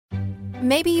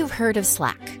Maybe you've heard of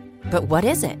Slack, but what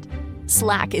is it?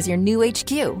 Slack is your new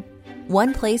HQ.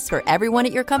 One place for everyone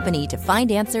at your company to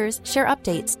find answers, share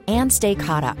updates, and stay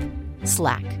caught up.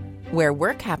 Slack, where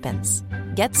work happens.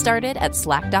 Get started at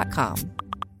slack.com.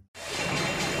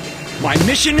 My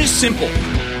mission is simple,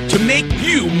 to make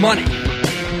you money.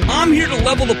 I'm here to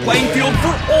level the playing field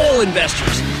for all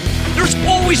investors. There's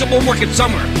always a bull market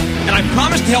somewhere, and I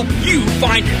promise to help you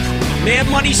find it. Mad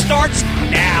Money starts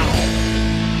now.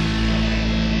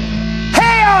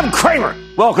 Hey, I'm Cramer.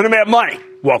 Welcome to Mad Money.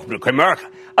 Welcome to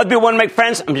Cramerica. I'll be one to make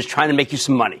friends. I'm just trying to make you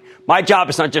some money. My job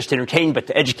is not just to entertain, but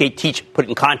to educate, teach, put it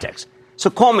in context. So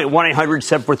call me at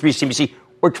 1-800-743-CNBC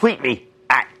or tweet me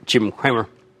at Jim Cramer.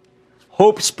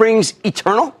 Hope springs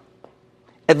eternal?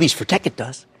 At least for tech it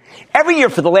does. Every year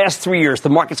for the last 3 years, the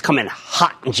market's come in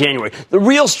hot in January. The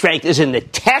real strength is in the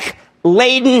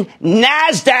tech-laden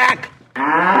NASDAQ.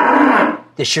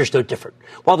 This year's no different.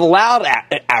 While the loud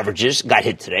averages got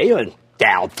hit today, and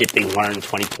Dow dipping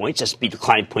 120 points, S&P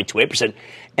declining 0.28%,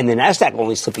 and the NASDAQ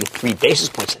only slipping 3 basis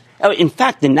points. In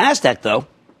fact, the NASDAQ, though,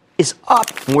 is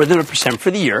up more than 1%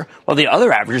 for the year, while the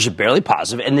other averages are barely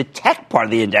positive, and the tech part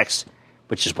of the index,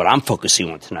 which is what I'm focusing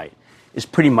on tonight, is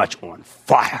pretty much on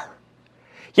fire.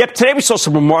 Yep, today we saw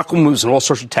some remarkable moves in all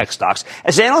sorts of tech stocks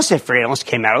as analyst after analyst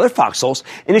came out of their foxholes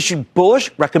and issued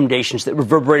bullish recommendations that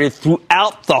reverberated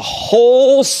throughout the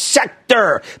whole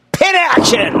sector. Pin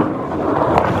action!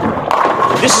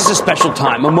 This is a special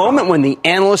time, a moment when the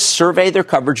analysts survey their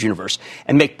coverage universe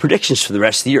and make predictions for the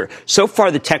rest of the year. So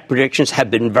far, the tech predictions have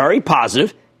been very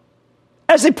positive,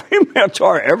 as they pretty much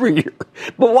are every year.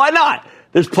 But why not?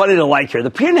 There's plenty to like here. The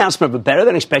pre-announcement of a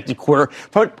better-than-expected quarter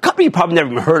from a company you probably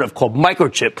never even heard of called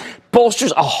Microchip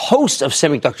bolsters a host of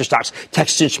semiconductor stocks,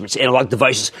 text instruments, analog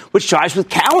devices, which jives with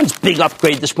Cowen's big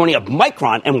upgrade this morning of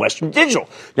Micron and Western Digital.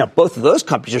 Now, both of those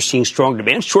companies are seeing strong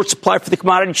demand, short supply for the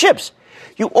commodity chips.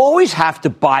 You always have to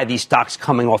buy these stocks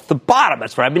coming off the bottom.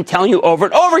 That's what I've been telling you over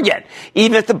and over again,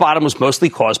 even if the bottom was mostly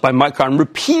caused by Micron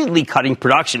repeatedly cutting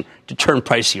production to turn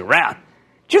pricing around.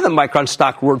 Do you know the Micron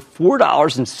stock roared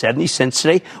 $4.70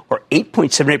 today, or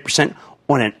 8.78%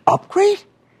 on an upgrade?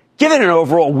 Given an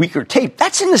overall weaker tape,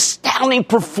 that's an astounding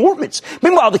performance.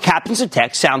 Meanwhile, the captains of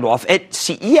tech sound off at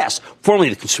CES, formerly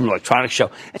the Consumer Electronics Show.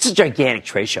 It's a gigantic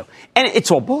trade show, and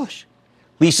it's all bullish.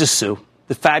 Lisa Su,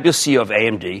 the fabulous CEO of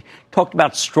AMD, talked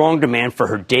about strong demand for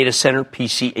her data center,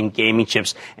 PC, and gaming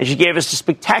chips, and she gave us a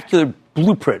spectacular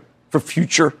blueprint for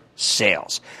future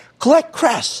sales. Colette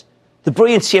Kress, the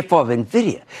brilliant CFO of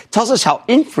NVIDIA, tells us how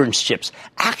inference chips,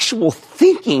 actual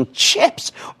thinking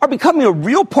chips, are becoming a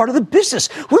real part of the business.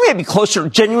 We may be closer to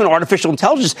genuine artificial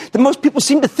intelligence than most people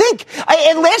seem to think.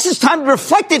 At last, it's time to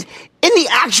reflect it in the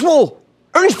actual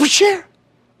earnings per share.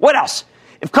 What else?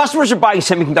 If customers are buying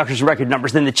semiconductors in record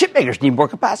numbers, then the chip makers need more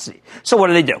capacity. So what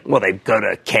do? Well, they go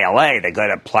to KLA, they go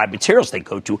to Applied Materials, they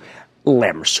go to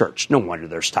Lam Research. No wonder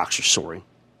their stocks are soaring.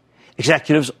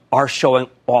 Executives are showing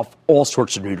off all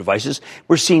sorts of new devices.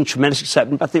 We're seeing tremendous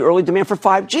excitement about the early demand for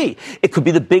 5G. It could be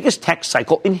the biggest tech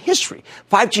cycle in history.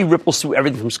 5G ripples through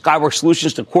everything from Skyworks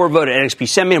Solutions to Qorvo to NXP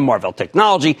Semi and Marvell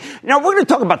Technology. Now, we're going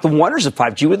to talk about the wonders of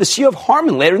 5G with the CEO of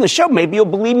Harman later in the show. Maybe you'll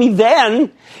believe me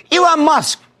then. Elon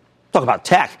Musk. Talk about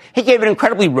tech. He gave an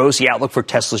incredibly rosy outlook for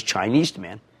Tesla's Chinese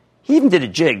demand. He even did a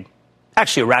jig,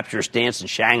 actually a rapturous dance in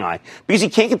Shanghai, because he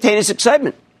can't contain his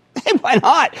excitement. Hey, why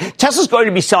not? Tesla's going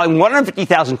to be selling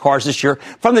 150,000 cars this year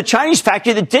from the Chinese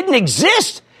factory that didn't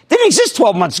exist. Didn't exist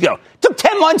 12 months ago. It took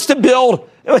 10 months to build.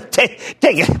 It would take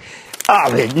it.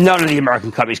 Oh, man, none of the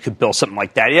American companies could build something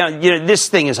like that. You know, this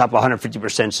thing is up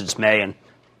 150% since May, and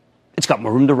it's got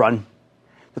more room to run.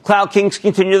 The cloud kings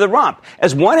continue the romp,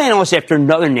 as one analyst after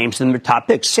another names them their top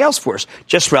picks. Salesforce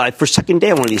just rallied for second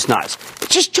day on one of these nights. It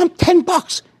just jumped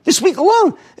 $10 this week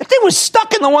alone. That thing was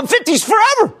stuck in the 150s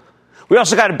forever. We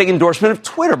also got a big endorsement of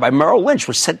Twitter by Merrill Lynch,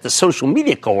 which set the social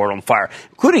media cohort on fire,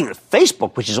 including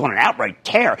Facebook, which is on an outright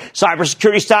tear.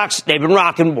 Cybersecurity stocks, they've been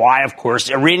rocking. Why? Of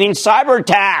course, Iranian cyber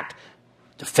attack.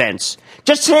 Defense.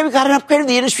 Just today, we got an upgrade of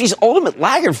the industry's ultimate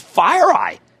laggard,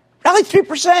 FireEye. Rallied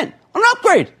 3% on an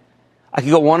upgrade. I could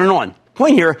go on and on. The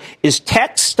point here is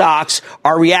tech stocks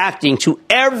are reacting to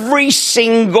every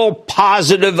single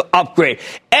positive upgrade,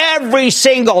 every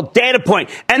single data point,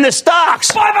 and the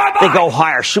stocks, they go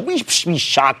higher. Should we be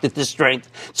shocked at this strength,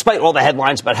 despite all the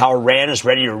headlines about how Iran is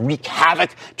ready to wreak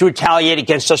havoc to retaliate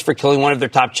against us for killing one of their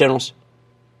top generals?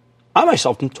 I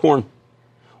myself am torn.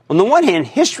 On the one hand,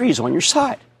 history is on your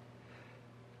side.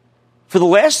 For the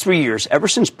last 3 years, ever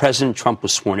since President Trump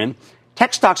was sworn in,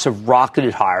 tech stocks have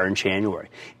rocketed higher in January.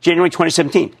 January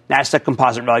 2017, NASDAQ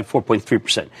Composite rallied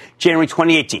 4.3%. January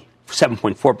 2018,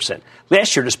 7.4%.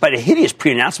 Last year, despite a hideous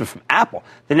pre-announcement from Apple,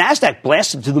 the NASDAQ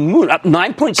blasted to the moon, up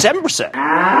 9.7%.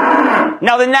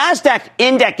 Now, the NASDAQ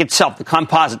index itself, the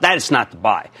composite, that is not to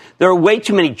buy. There are way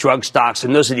too many drug stocks,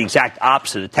 and those are the exact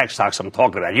opposite of the tech stocks I'm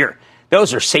talking about here.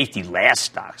 Those are safety last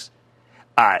stocks.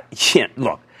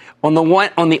 Look, on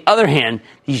the other hand,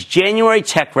 these January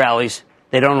tech rallies,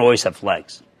 they don't always have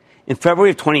legs. In February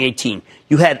of 2018,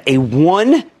 you had a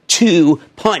 1-2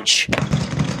 punch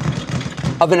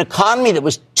of an economy that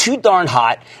was too darn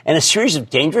hot and a series of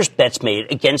dangerous bets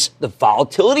made against the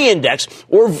volatility index,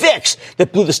 or VIX,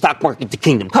 that blew the stock market to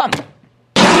kingdom come.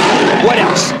 What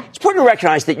else? It's important to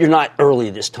recognize that you're not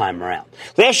early this time around.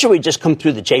 Last year, we just come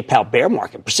through the J-Powell bear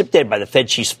market, precipitated by the Fed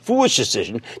chief's foolish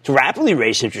decision to rapidly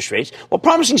raise interest rates while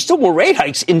promising still more rate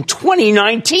hikes in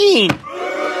 2019.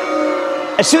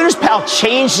 As soon as Powell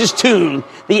changed his tune,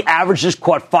 the averages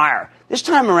caught fire. This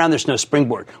time around, there's no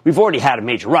springboard. We've already had a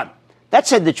major run. That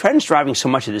said, the trends driving so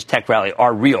much of this tech rally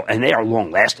are real, and they are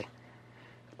long-lasting.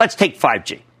 Let's take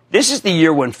 5G. This is the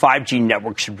year when 5G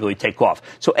networks should really take off.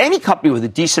 So any company with a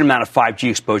decent amount of 5G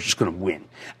exposure is going to win.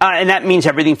 And that means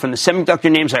everything from the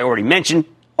semiconductor names I already mentioned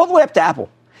all the way up to Apple.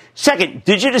 Second,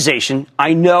 digitization.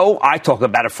 I know I talk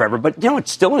about it forever, but,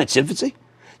 it's still in its infancy.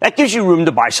 That gives you room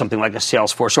to buy something like a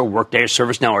Salesforce or Workday or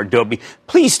ServiceNow or Adobe.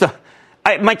 Please,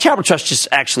 my Capital Trust just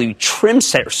actually trimmed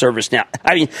ServiceNow.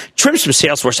 Trimmed some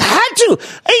Salesforce. I had to.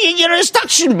 The stock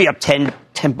shouldn't be up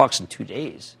 $10 in 2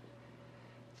 days.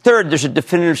 Third, there's a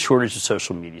definitive shortage of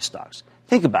social media stocks.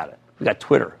 Think about it. We got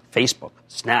Twitter, Facebook,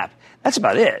 Snap. That's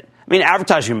about it.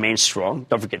 Advertising remains strong.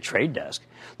 Don't forget Trade Desk.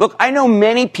 Look, I know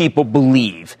many people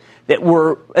believe that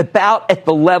we're about at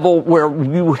the level where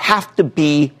we would have to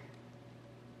be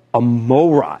a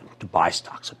moron to buy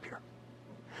stocks up here.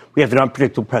 We have an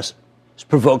unpredictable president. It's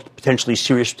provoked potentially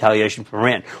serious retaliation from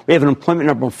Iran. We have an employment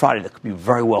number on Friday that could be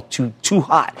very well too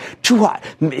hot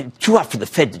for the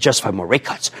Fed to justify more rate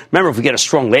cuts. Remember, if we get a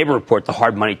strong labor report, the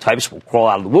hard money types will crawl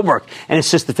out of the woodwork and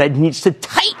insist the Fed needs to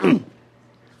tighten.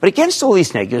 But against all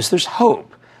these negatives, there's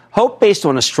hope. Hope based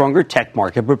on a stronger tech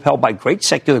market propelled by great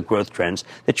secular growth trends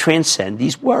that transcend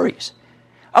these worries.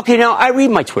 Okay, now I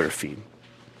read my Twitter feed.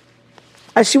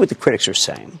 I see what the critics are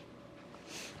saying.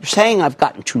 They're saying I've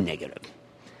gotten too negative.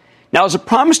 Now, as a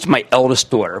promise to my eldest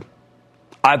daughter,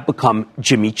 I've become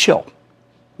Jimmy Chill.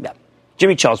 Yeah,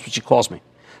 Jimmy Chill is what she calls me.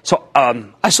 So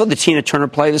I saw the Tina Turner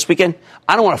play this weekend.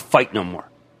 I don't want to fight no more.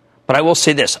 But I will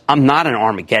say this, I'm not an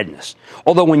Armageddonist.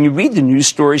 Although when you read the news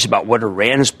stories about what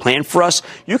Iran has planned for us,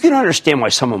 you can understand why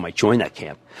someone might join that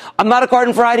camp. I'm not a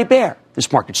garden variety bear.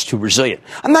 This market's too resilient.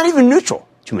 I'm not even neutral.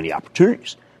 Too many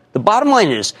opportunities. The bottom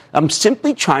line is, I'm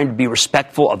simply trying to be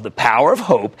respectful of the power of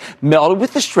hope melded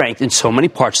with the strength in so many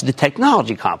parts of the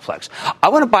technology complex. I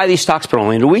want to buy these stocks, but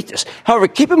only in a weakness. However,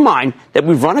 keep in mind that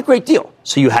we've run a great deal,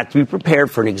 so you have to be prepared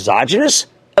for an exogenous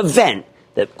event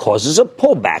that causes a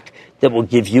pullback that will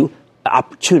give you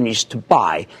opportunities to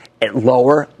buy at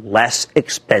lower, less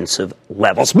expensive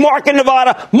levels. Mark in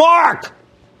Nevada. Mark!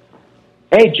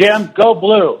 Hey, Jim, go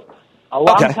blue. A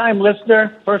long-time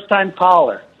listener, first-time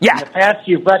caller. Yeah. In the past,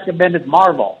 you've recommended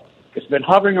Marvel. It's been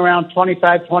hovering around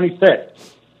 25,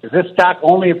 26. Is this stock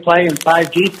only a play in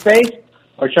 5G space,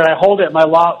 or should I hold it in my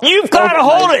wallet? You've got to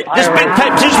hold it. This big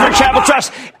type position for Capital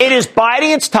Trust. It is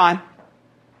biding its time.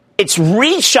 It's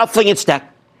reshuffling its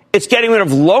deck. It's getting rid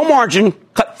of low-margin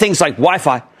things like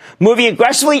Wi-Fi, moving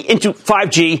aggressively into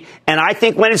 5G, and I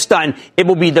think when it's done, it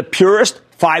will be the purest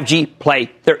 5G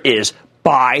play there is.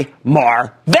 By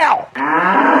Marvell.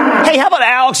 Hey, how about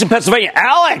Alex in Pennsylvania?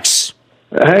 Alex!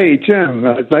 Hey, Jim.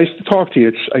 Nice to talk to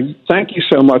you. Thank you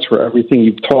so much for everything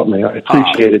you've taught me. I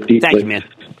appreciate it deeply. Thank you, man.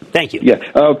 Thank you. Yeah.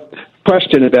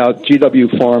 Question about GW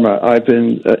Pharma. I've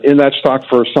been in that stock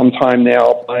for some time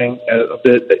now, buying a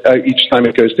bit each time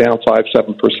it goes down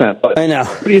 5-7%. But I know.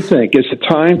 What do you think? Is it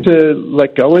time to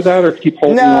let go of that or keep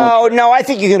holding on? No, I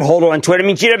think you can hold on to it.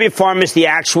 GW Pharma is the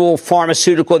actual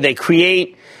pharmaceutical they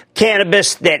create.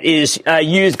 Cannabis that is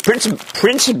used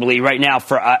principally right now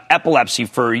for epilepsy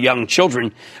for young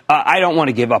children. I don't want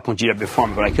to give up on GW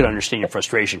Pharma, but I could understand your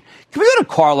frustration. Can we go to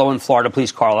Carlo in Florida,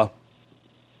 please, Carlo?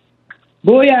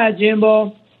 Booyah,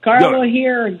 Jimbo. Carlo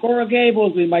here in Coral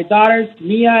Gables with my daughters,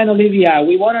 Mia and Olivia.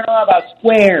 We want to know about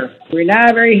Square. We're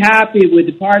not very happy with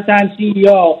the part-time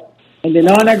CEO and the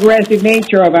non-aggressive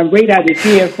nature of Amrita, the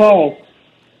CFO.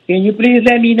 Can you please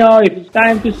let me know if it's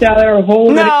time to sell it or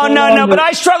hold it? No, but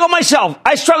I struggle myself.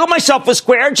 With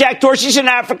Square. Jack Dorsey's in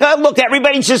Africa. Look,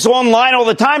 everybody's just online all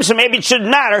the time, so maybe it shouldn't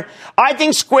matter. I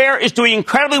think Square is doing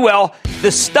incredibly well.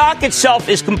 The stock itself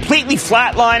is completely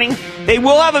flatlining. They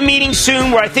will have a meeting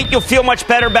soon where I think you'll feel much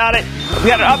better about it. We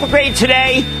got an upgrade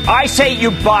today. I say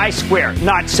you buy Square,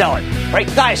 not sell it. Right,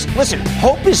 guys, listen,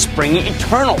 hope is springing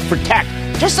eternal for tech,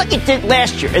 just like it did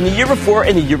last year and the year before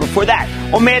and the year before that.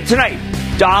 Oh, man, tonight,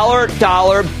 dollar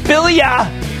billia.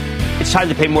 It's time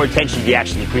to pay more attention to the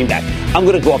action of the greenback. I'm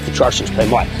going to go off the charts and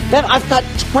explain why. Then I've got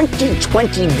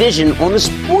 2020 vision on the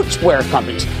sportswear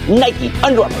companies, Nike,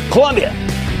 Under Armour, Columbia.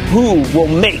 Who will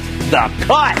make the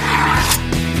cut?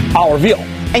 I'll reveal.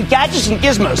 And gadgets and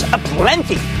gizmos,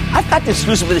 aplenty. I've got this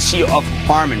exclusive with the CEO of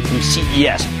Harman from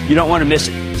CES. You don't want to miss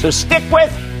it. So stick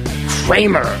with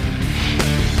Cramer.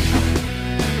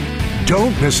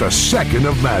 Don't miss a second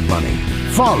of Mad Money.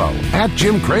 Follow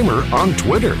 @JimCramer on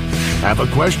Twitter. Have a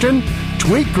question?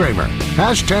 Tweet Cramer.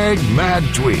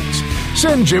 #MadTweets.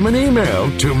 Send Jim an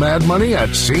email to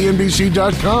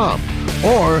madmoney@cnbc.com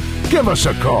or give us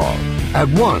a call at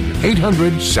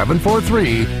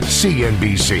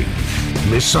 1-800-743-CNBC.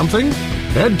 Miss something?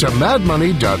 Head to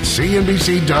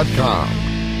madmoney.cnbc.com.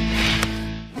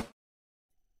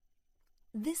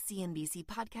 This CNBC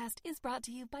podcast is brought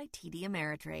to you by TD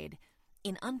Ameritrade.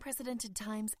 In unprecedented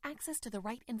times, access to the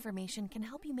right information can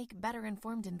help you make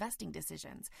better-informed investing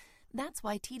decisions. That's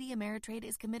why TD Ameritrade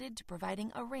is committed to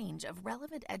providing a range of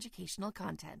relevant educational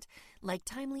content, like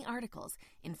timely articles,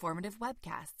 informative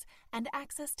webcasts, and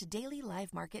access to daily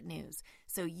live market news,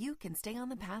 so you can stay on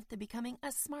the path to becoming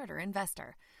a smarter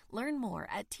investor. Learn more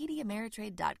at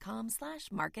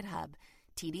tdameritrade.com/markethub.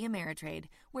 TD Ameritrade,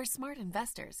 where smart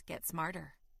investors get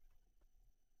smarter.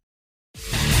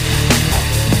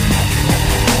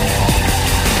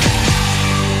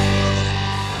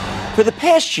 For the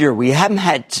past year, we haven't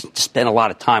had to spend a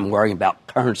lot of time worrying about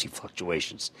currency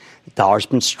fluctuations. The dollar's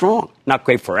been strong, not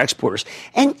great for our exporters,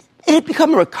 and it had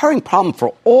become a recurring problem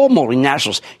for all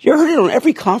multinationals. You heard it on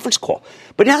every conference call.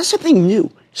 But now something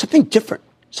new, something different,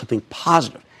 something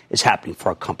positive is happening for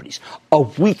our companies. A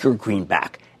weaker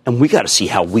greenback, and we got to see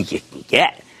how weak it can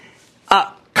get.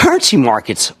 Currency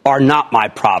markets are not my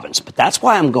province, but that's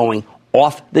why I'm going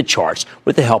off the charts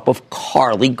with the help of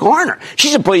Carly Garner.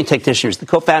 She's a brilliant technician. She's the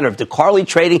co-founder of DeCarly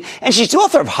Trading, and she's the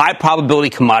author of High Probability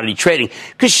Commodity Trading,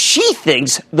 because she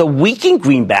thinks the weakened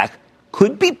greenback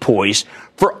could be poised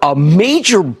for a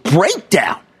major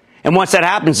breakdown. And once that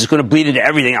happens, it's going to bleed into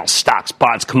everything else, stocks,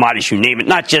 bonds, commodities, you name it,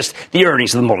 not just the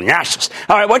earnings of the multinationals.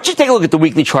 All right, why don't you take a look at the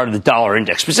weekly chart of the dollar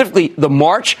index, specifically the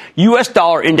March U.S.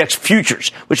 dollar index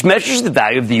futures, which measures the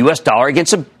value of the U.S. dollar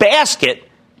against a basket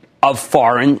of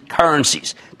foreign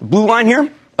currencies. The blue line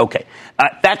here? Okay.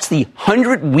 That's the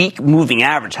 100-week moving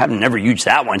average. I've never used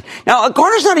that one. Now,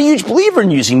 Garner's not a huge believer in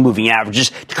using moving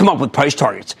averages to come up with price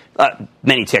targets.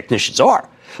 Many technicians are.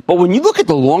 But when you look at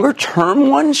the longer-term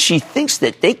ones, she thinks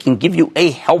that they can give you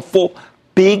a helpful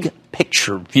big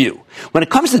picture view. When it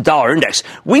comes to the dollar index,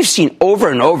 we've seen over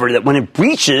and over that when it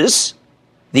breaches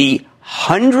the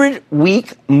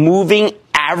 100-week moving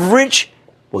average,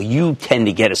 well, you tend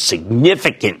to get a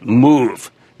significant move.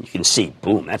 You can see,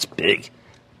 boom, that's big.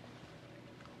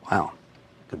 Wow,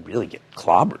 could really get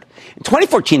clobbered. In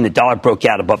 2014, the dollar broke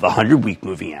out above the 100-week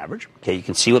moving average. Okay, you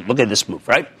can see look at this move,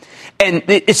 right? And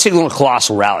it signaled a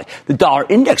colossal rally. The dollar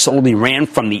index only ran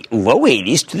from the low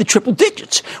 80s to the triple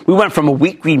digits. We went from a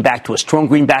weak greenback to a strong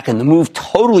greenback, and the move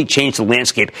totally changed the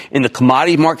landscape in the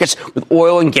commodity markets with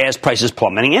oil and gas prices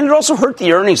plummeting, and it also hurt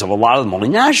the earnings of a lot of the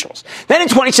multinationals. Then in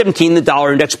 2017, the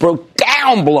dollar index broke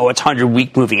down below its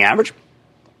 100-week moving average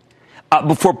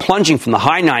before plunging from the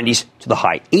high 90s to the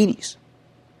high 80s.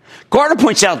 Garner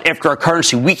points out after our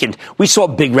currency weakened, we saw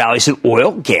big rallies in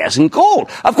oil, gas, and gold.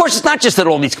 Of course, it's not just that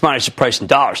all these commodities are priced in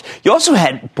dollars. You also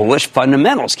had bullish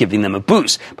fundamentals giving them a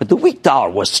boost, but the weak dollar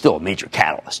was still a major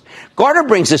catalyst. Garner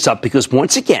brings this up because,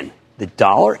 once again, the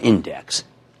dollar index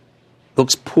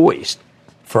looks poised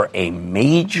for a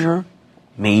major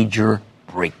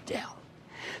breakdown.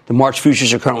 The March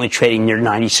futures are currently trading near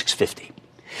 96.50.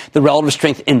 The relative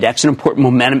strength index, an important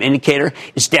momentum indicator,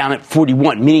 is down at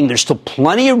 41, meaning there's still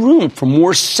plenty of room for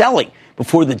more selling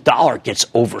before the dollar gets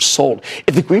oversold.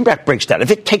 If the greenback breaks down, if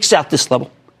it takes out this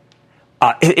level,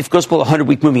 if it goes below the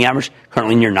 100-week moving average,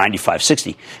 currently near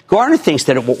 95.60, Garner thinks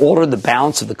that it will alter the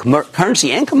balance of the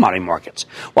currency and commodity markets.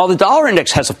 While the dollar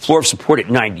index has a floor of support at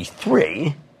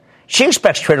 93, she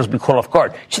expects traders will be caught off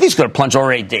guard. She thinks it's going to plunge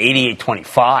already to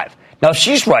 88.25. Now, if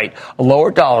she's right, a lower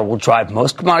dollar will drive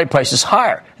most commodity prices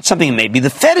higher. It's something that maybe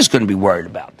the Fed is going to be worried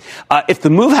about. If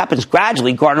the move happens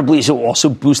gradually, Garner believes it will also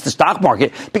boost the stock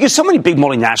market because so many big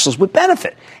multinationals would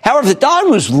benefit. However, if the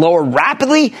dollar moves lower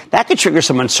rapidly, that could trigger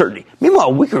some uncertainty. Meanwhile,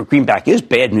 a weaker greenback is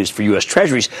bad news for U.S.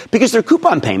 Treasuries because their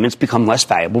coupon payments become less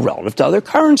valuable relative to other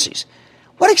currencies.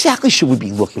 what exactly should we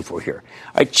be looking for here?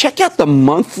 All right, check out the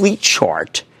monthly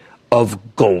chart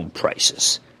of gold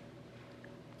prices.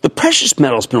 The precious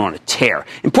metal has been on a tear,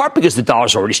 in part because the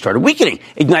dollar's already started weakening,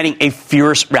 igniting a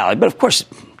fierce rally. But, of course,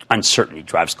 uncertainty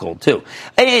drives gold, too.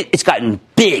 And it's gotten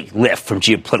big lift from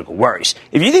geopolitical worries.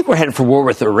 If you think we're headed for war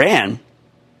with Iran,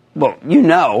 well, you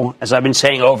know, as I've been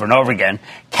saying over and over again,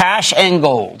 cash and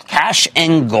gold,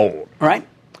 right?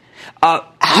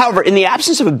 However, in the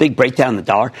absence of a big breakdown in the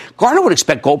dollar, Garner would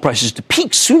expect gold prices to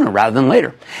peak sooner rather than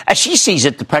later. As she sees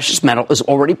it, the precious metal is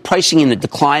already pricing in the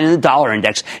decline in the dollar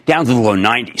index down to the low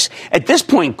 90s. At this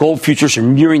point, gold futures are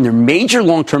nearing their major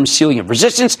long-term ceiling of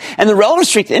resistance, and the relative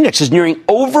strength index is nearing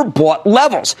overbought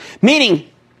levels, meaning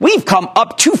we've come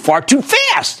up too far too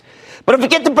fast. But if we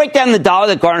get the breakdown in the dollar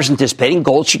that Garner's anticipating,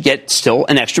 gold should get still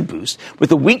an extra boost.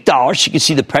 With a weak dollar, she can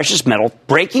see the precious metal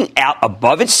breaking out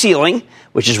above its ceiling,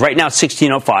 which is right now at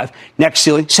 1605. Next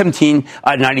ceiling,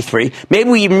 1793.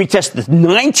 Maybe we even retest the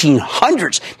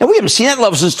 1900s. Now, we haven't seen that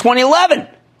level since 2011,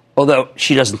 although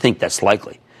she doesn't think that's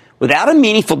likely. Without a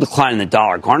meaningful decline in the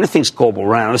dollar, Garner thinks gold will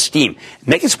run out of steam.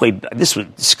 Make its way, this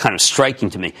is kind of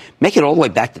striking to me, make it all the way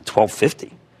back to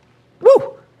 1250.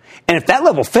 Woo! And if that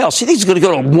level fails, she thinks it's going to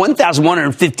go to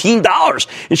 $1,115.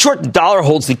 In short, the dollar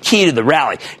holds the key to the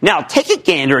rally. Now, take a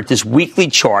gander at this weekly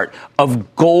chart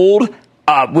of gold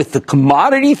with the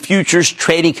Commodity Futures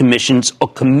Trading Commission's a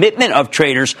Commitment of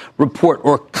Traders report,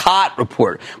 or COT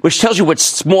report, which tells you what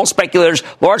small speculators,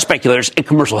 large speculators, and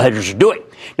commercial hedgers are doing.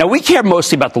 Now, we care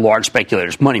mostly about the large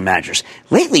speculators, money managers.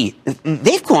 Lately,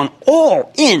 they've gone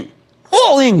all in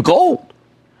gold.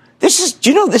 This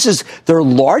is their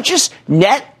largest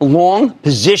net long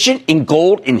position in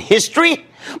gold in history?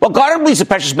 Well, Garner believes the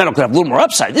precious metal could have a little more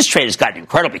upside. This trade has gotten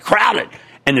incredibly crowded,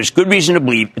 and there's good reason to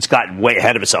believe it's gotten way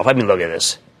ahead of itself. I mean, look at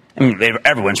this. I mean,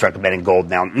 everyone's recommending gold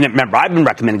now. Remember, I've been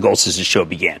recommending gold since the show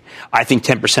began. I think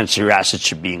 10% of your assets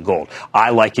should be in gold.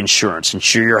 I like insurance.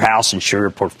 Insure your house, insure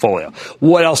your portfolio.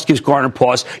 What else gives Garner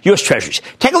pause? U.S. Treasuries.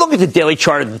 Take a look at the daily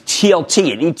chart of the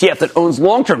TLT, an ETF that owns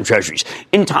long-term treasuries.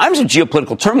 In times of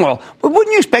geopolitical turmoil,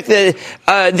 wouldn't you expect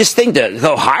this thing to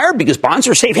go higher because bonds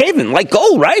are a safe haven, like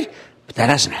gold, right? But that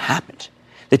hasn't happened.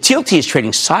 The TLT is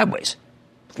trading sideways,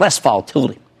 less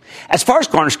volatility. As far as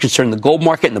Garner's concerned, the gold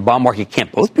market and the bond market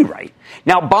can't both be right.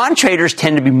 Now, bond traders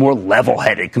tend to be more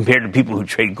level-headed compared to people who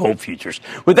trade gold futures.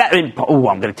 With that, I'm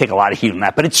going to take a lot of heat on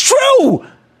that, but it's true.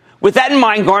 With that in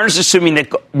mind, Garner's assuming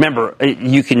that, remember,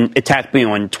 you can attack me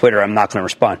on Twitter. I'm not going to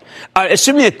respond.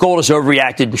 Assuming that gold has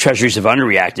overreacted and treasuries have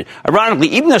underreacted. Ironically,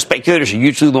 even though speculators are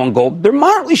usually long gold, they're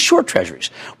moderately short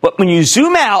treasuries. But when you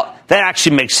zoom out, that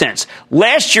actually makes sense.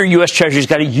 Last year, U.S. treasuries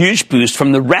got a huge boost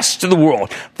from the rest of the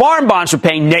world. Foreign bonds were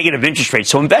paying negative interest rates,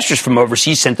 so investors from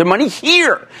overseas sent their money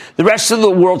here. The rest of the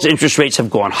world's interest rates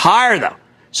have gone higher, though.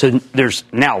 So there's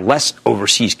now less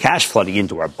overseas cash flooding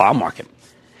into our bond market.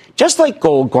 Just like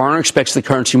gold, Garner expects the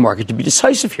currency market to be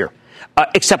decisive here,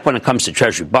 except when it comes to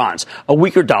Treasury bonds. A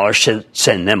weaker dollar should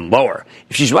send them lower.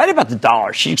 If she's right about the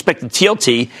dollar, she'd expect the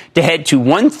TLT to head to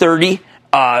 130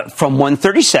 from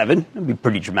 137. That would be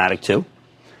pretty dramatic, too,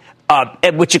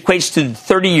 which equates to the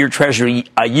 30-year Treasury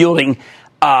yielding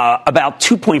about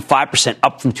 2.5%,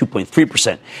 up from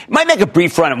 2.3%. It might make a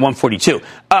brief run at 142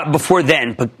 before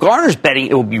then, but Garner's betting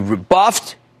it will be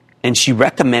rebuffed, and she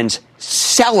recommends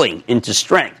selling into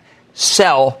strength.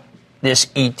 Sell this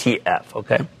ETF,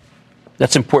 okay?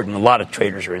 That's important. A lot of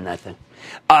traders are in that thing.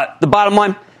 The bottom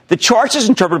line, the charts as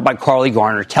interpreted by Carly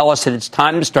Garner tell us that it's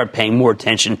time to start paying more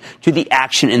attention to the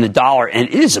action in the dollar, and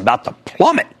it is about to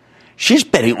plummet. She's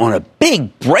betting on a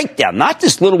big breakdown, not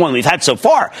this little one we've had so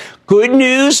far. Good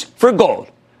news for gold.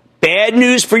 Bad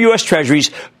news for U.S.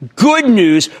 Treasuries. Good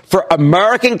news for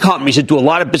American companies that do a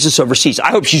lot of business overseas.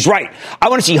 I hope she's right. I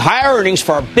want to see higher earnings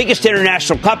for our biggest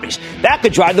international companies. That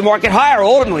could drive the market higher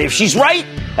ultimately. If she's right,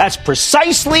 that's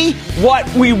precisely what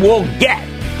we will get.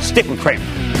 Stick with Cramer.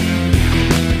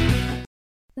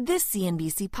 This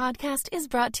CNBC podcast is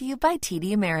brought to you by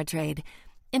TD Ameritrade.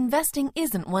 Investing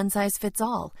isn't one size fits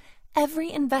all.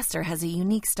 Every investor has a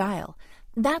unique style.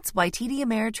 That's why TD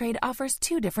Ameritrade offers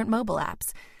 2 different mobile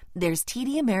apps. There's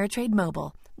TD Ameritrade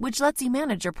Mobile, which lets you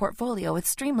manage your portfolio with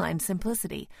streamlined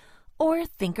simplicity, or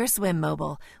Thinkorswim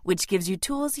Mobile, which gives you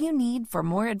tools you need for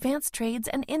more advanced trades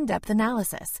and in-depth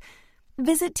analysis.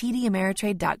 Visit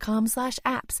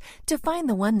tdameritrade.com/apps to find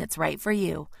the one that's right for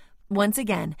you. Once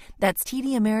again, that's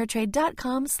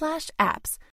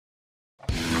tdameritrade.com/apps.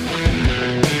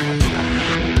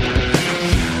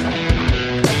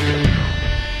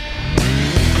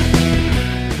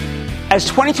 As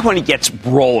 2020 gets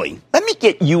rolling, let me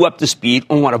get you up to speed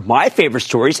on one of my favorite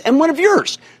stories and one of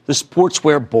yours, the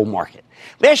sportswear bull market.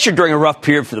 Last year, during a rough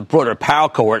period for the broader apparel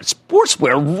cohort,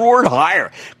 sportswear roared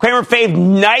higher. Cramer fave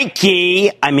Nike,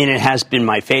 it has been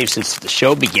my fave since the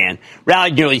show began,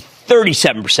 rallied nearly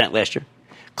 37% last year.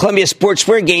 Columbia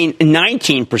Sportswear gained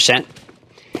 19%.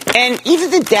 And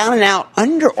even the down-and-out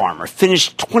Under Armour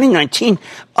finished 2019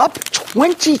 up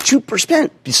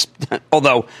 22%,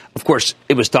 although, of course,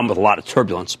 it was done with a lot of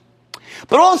turbulence.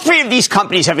 But all three of these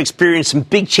companies have experienced some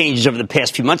big changes over the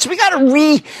past few months. So we got to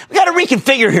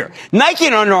reconfigure here. Nike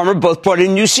and Under Armour both brought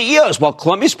in new CEOs, while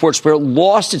Columbia Sportswear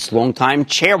lost its longtime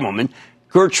chairwoman,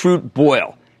 Gertrude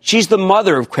Boyle. She's the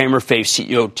mother of Cramer fave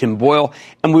CEO Tim Boyle,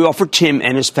 and we offer Tim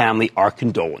and his family our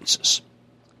condolences.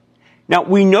 Now,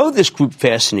 we know this group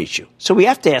fascinates you, so we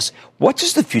have to ask, what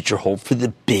does the future hold for the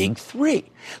big three?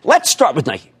 Let's start with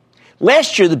Nike.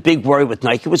 Last year, the big worry with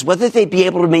Nike was whether they'd be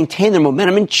able to maintain their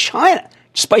momentum in China,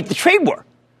 despite the trade war.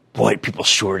 Boy, people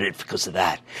shorted it because of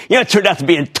that. It turned out to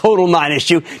be a total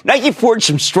non-issue. Nike forged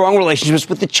some strong relationships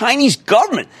with the Chinese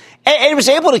government, and it was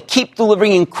able to keep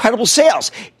delivering incredible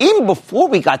sales, even before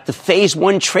we got the Phase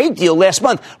 1 trade deal last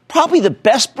month. Probably the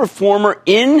best performer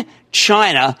in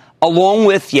China, along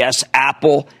with, yes,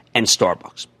 Apple and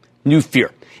Starbucks. New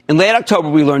fear. In late October,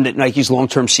 we learned that Nike's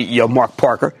long-term CEO, Mark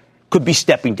Parker, could be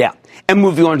stepping down and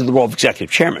moving on to the role of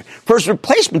executive chairman. For his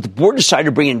replacement, the board decided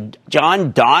to bring in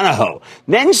John Donahoe,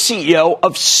 then CEO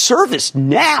of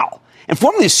ServiceNow and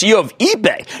formerly the CEO of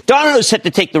eBay. Donahoe is set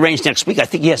to take the reins next week. I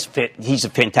think he's a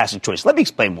fantastic choice. Let me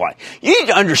explain why. You need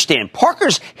to understand,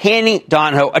 Parker's handing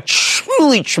Donahoe a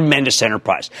truly tremendous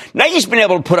enterprise. Nike's been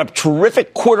able to put up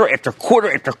terrific quarter after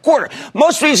quarter after quarter.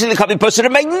 Most recently, the company posted a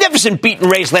magnificent beat and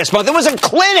raise last month. It was a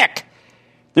clinic.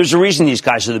 There's a reason these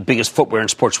guys are the biggest footwear and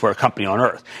sportswear company on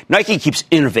earth. Nike keeps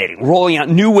innovating, rolling out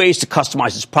new ways to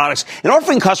customize its products, and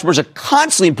offering customers a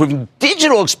constantly improving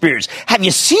digital experience. Have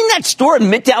you seen that store in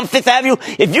Midtown Fifth Avenue?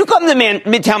 If you come to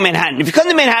Midtown Manhattan, if you come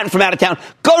to Manhattan from out of town,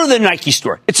 go to the Nike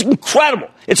store. It's incredible.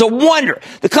 It's a wonder.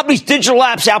 The company's digital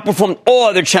apps outperformed all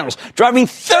other channels, driving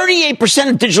 38%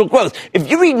 of digital growth.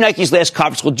 If you read Nike's last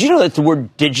conference call, do you know that the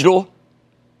word digital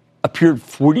appeared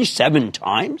 47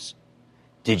 times?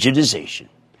 Digitization.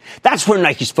 That's where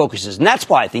Nike's focus is, and that's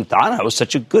why I think Donahoe is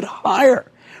such a good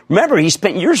hire. Remember, he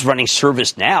spent years running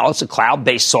ServiceNow. It's a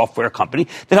cloud-based software company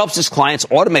that helps its clients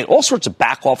automate all sorts of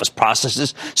back-office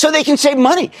processes so they can save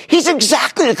money. He's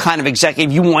exactly the kind of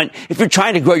executive you want if you're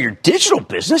trying to grow your digital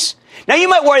business. Now, you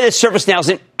might worry that ServiceNow is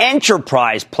an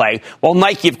enterprise play, while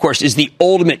Nike, of course, is the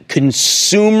ultimate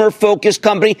consumer-focused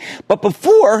company. But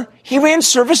before he ran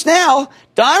ServiceNow,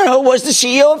 Donahoe was the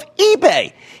CEO of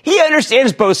eBay. He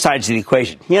understands both sides of the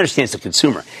equation. He understands the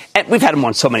consumer. And we've had him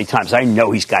on so many times. I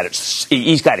know he's got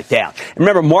it down. And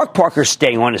remember, Mark Parker's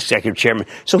staying on as executive chairman,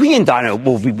 so he and Donahoe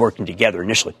will be working together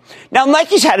initially. Now,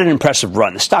 Nike's had an impressive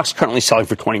run. The stock's currently selling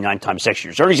for 29 times next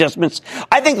year's earnings estimates.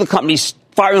 I think the company's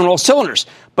firing on all cylinders.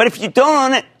 But if you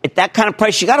don't own it at that kind of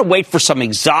price, you got to wait for some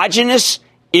exogenous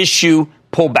issue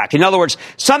pullback. In other words,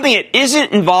 something that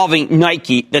isn't involving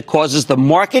Nike that causes the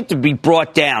market to be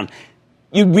brought down.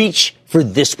 You reach for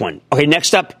this one. Okay,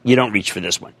 next up, you don't reach for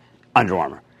this one. Under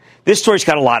Armour. This story's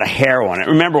got a lot of hair on it.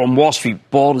 Remember, on Wall Street,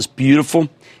 bald is beautiful.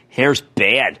 Hair's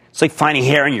bad. It's like finding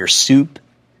hair in your soup.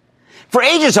 For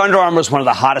ages, Under Armour was one of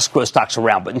the hottest growth stocks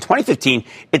around, but in 2015,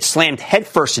 it slammed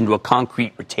headfirst into a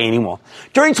concrete retaining wall.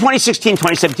 During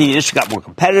 2016-2017, the industry got more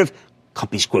competitive.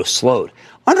 Company's growth slowed.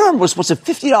 Under Armour was once a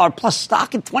 $50-plus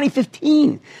stock in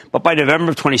 2015, but by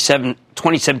November of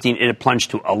 2017, it had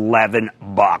plunged to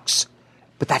 $11.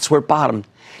 But that's where it bottomed.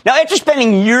 Now, after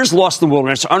spending years lost in the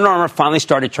wilderness, Under Armour finally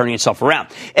started turning itself around.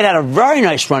 It had a very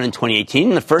nice run in 2018.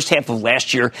 In the first half of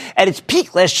last year, at its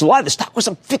peak last July, the stock was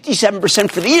up 57%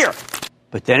 for the year.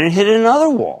 But then it hit another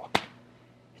wall.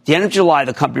 At the end of July,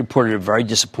 the company reported a very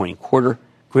disappointing quarter.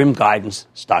 Grim guidance,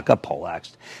 stock got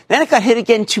poleaxed. Then it got hit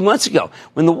again 2 months ago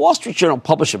when the Wall Street Journal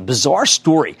published a bizarre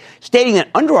story stating that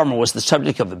Under Armour was the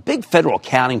subject of a big federal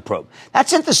accounting probe. That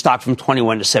sent the stock from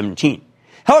 21 to 17.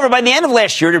 However, by the end of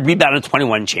last year, it rebounded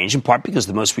 21 change, in part because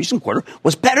the most recent quarter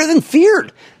was better than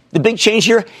feared. The big change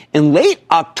here, in late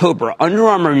October, Under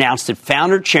Armour announced that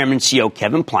founder, chairman, CEO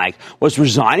Kevin Plank was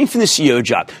resigning from the CEO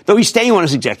job, though he's staying on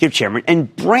as executive chairman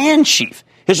and brand chief.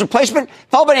 His replacement, a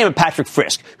fellow by the name of Patrick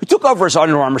Frisk, who took over as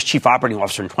Under Armour's chief operating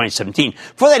officer in 2017.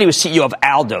 Before that, he was CEO of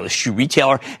Aldo, the shoe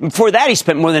retailer. And before that, he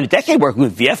spent more than a decade working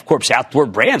with VF Corp's outdoor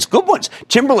brands, good ones,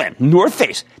 Timberland, North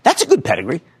Face. That's a good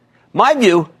pedigree. My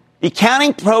view, the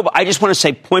accounting probe, I just want to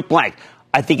say point blank,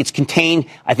 I think it's contained.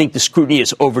 I think the scrutiny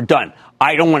is overdone.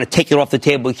 I don't want to take it off the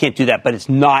table. We can't do that, but it's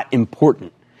not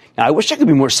important. Now, I wish I could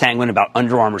be more sanguine about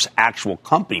Under Armour's actual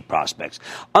company prospects.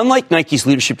 Unlike Nike's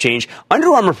leadership change, Under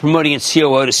Armour promoting its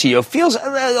COO to CEO feels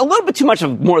a little bit too much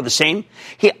of more of the same.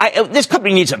 This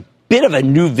company needs a bit of a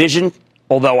new vision,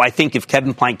 although I think if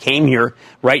Kevin Plank came here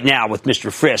right now with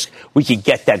Mr. Frisk, we could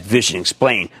get that vision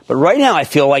explained. But right now, I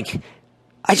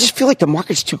just feel like the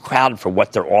market's too crowded for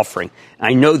what they're offering. And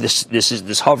I know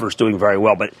this hover is doing very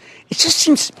well, but it just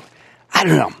seems, I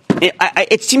don't know,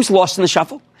 it seems lost in the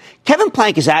shuffle. Kevin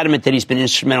Plank is adamant that he's been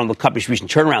instrumental in the company's recent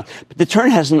turnaround, but the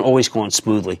turn hasn't always gone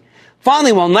smoothly.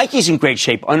 Finally, while Nike's in great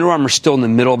shape, Under Armour's still in the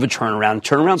middle of a turnaround.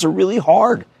 Turnarounds are really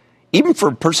hard, even for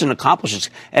a person who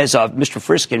accomplishes as Mr.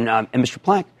 Frisk and Mr.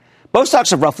 Plank. Both stocks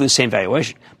have roughly the same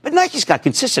valuation, but Nike's got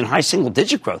consistent high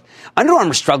single-digit growth. Under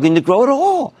Armour's struggling to grow at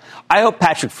all. I hope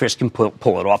Patrick Frisk can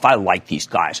pull it off. I like these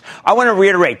guys. I want to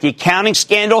reiterate, the accounting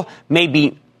scandal may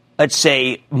be, let's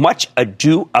say, much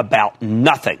ado about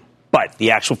nothing. But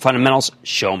the actual fundamentals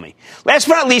show me. Last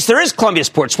but not least, there is Columbia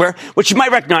Sportswear, which you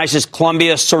might recognize as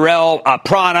Columbia, Sorel,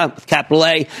 Prana, with capital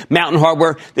A, Mountain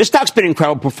Hardwear. This stock's been an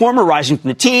incredible performer, rising from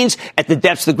the teens at the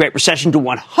depths of the Great Recession to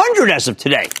 100 as of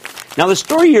today. Now, the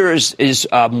story here is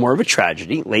more of a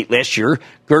tragedy. Late last year,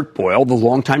 Gert Boyle, the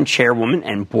longtime chairwoman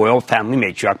and Boyle family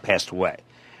matriarch, passed away.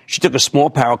 She took a small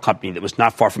apparel company that was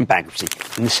not far from bankruptcy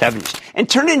in the 70s and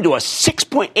turned it into a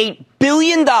 $6.8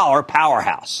 billion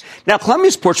powerhouse. Now,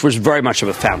 Columbia Sportswear is very much of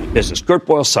a family business. Gert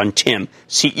Boyle's son, Tim,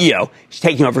 CEO, is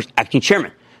taking over as acting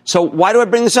chairman. So why do I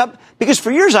bring this up? Because for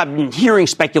years I've been hearing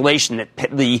speculation that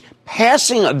the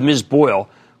passing of Ms. Boyle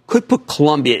could put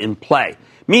Columbia in play,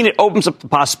 meaning it opens up the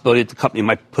possibility that the company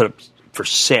might put up for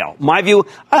sale. My view,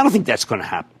 I don't think that's going to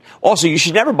happen. Also, you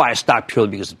should never buy a stock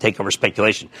purely because of takeover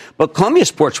speculation. But Columbia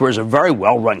Sportswear is a very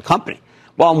well-run company.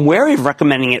 While I'm wary of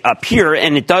recommending it up here,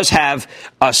 and it does have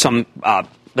some,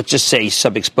 let's just say,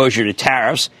 sub-exposure to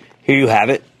tariffs. Here you have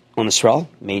it on the Sorel,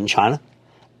 made in China.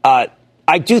 I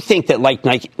do think that, like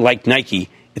Nike,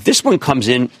 if this one comes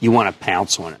in, you want to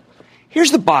pounce on it.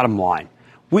 Here's the bottom line.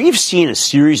 We've seen a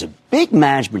series of big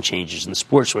management changes in the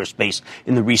sportswear space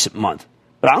in the recent month.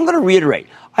 But I'm going to reiterate,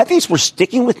 I think it's worth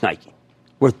sticking with Nike,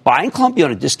 worth buying Columbia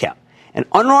on a discount. And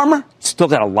Under Armour still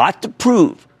got a lot to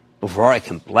prove before I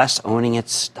can bless owning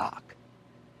its stock.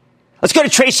 Let's go to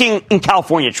Tracy in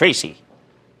California. Tracy.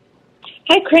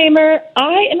 Hi, Cramer.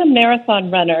 I am a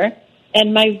marathon runner,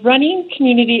 and my running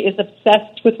community is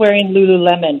obsessed with wearing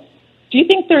Lululemon. Do you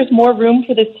think there's more room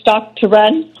for this stock to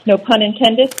run? No pun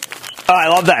intended. I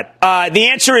love that. The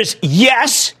answer is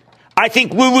yes. I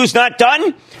think Lulu's not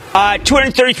done.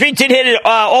 233 did hit an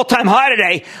all-time high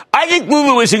today. I think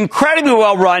Lulu is incredibly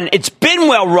well-run. It's been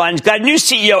well-run. It's got a new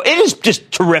CEO. It is just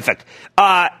terrific.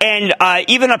 And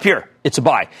even up here, it's a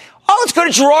buy. Oh, let's go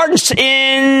to Gerard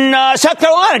in South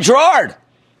Carolina. Gerard.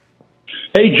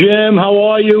 Hey, Jim. How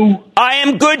are you? I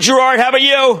am good, Gerard. How about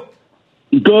you?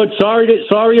 Good.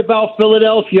 Sorry about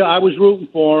Philadelphia. I was rooting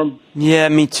for him. Yeah,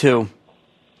 me too.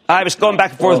 I was going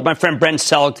back and forth with my friend Brent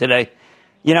Selig today.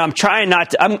 You know, I'm trying not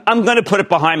to. I'm going to put it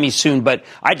behind me soon, but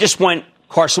I just want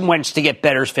Carson Wentz to get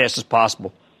better as fast as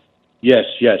possible. Yes,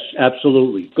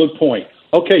 absolutely. Good point.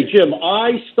 Okay, Jim,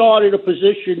 I started a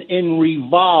position in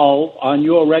Revolve on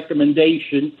your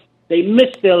recommendation. They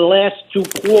missed their last 2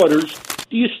 quarters.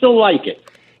 Do you still like it?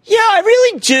 Yeah, I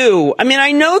really do. I mean,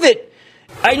 I know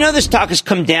the stock has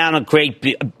come down a great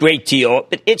deal,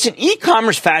 but it's an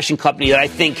e-commerce fashion company that I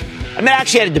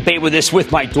actually had a debate with this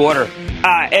with my daughter,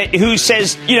 who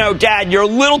says, Dad, you're a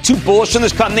little too bullish on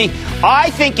this company. I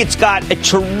think it's got a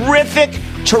terrific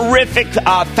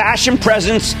fashion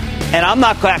presence, and I'm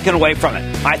not backing away from it.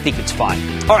 I think it's fine.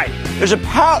 All right, there's a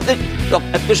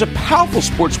powerful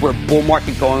sportswear bull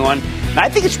market going on, and I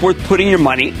think it's worth putting your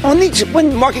money on these when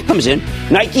the market comes in.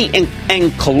 Nike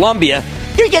and Columbia.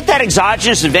 You get that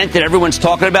exogenous event that everyone's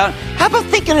talking about? How about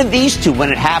thinking of these two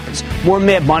when it happens? More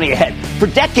mad money ahead. For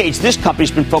decades, this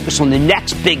company's been focused on the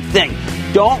next big thing.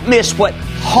 Don't miss what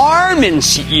Harman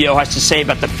CEO has to say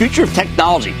about the future of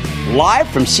technology. Live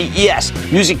from CES.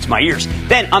 Music to my ears.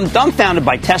 Then I'm dumbfounded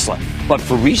by Tesla, but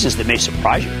for reasons that may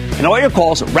surprise you. And all your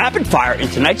calls rapid fire in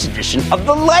tonight's edition of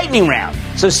the Lightning Round.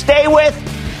 So stay with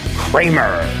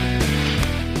Cramer.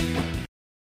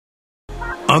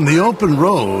 On the open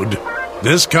road,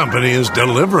 this company is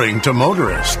delivering to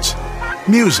motorists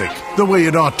music the way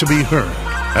it ought to be heard.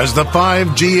 As the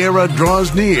 5G era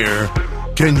draws near,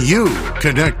 can you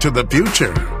connect to the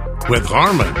future with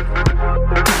Harman?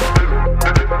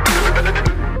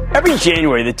 Every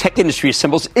January, the tech industry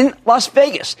assembles in Las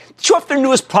Vegas to show off their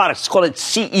newest products. It's called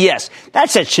CES.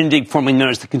 That's that shindig formerly known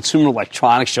as the Consumer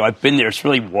Electronics Show. I've been there. It's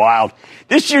really wild.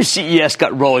 This year's CES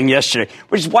got rolling yesterday,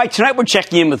 which is why tonight we're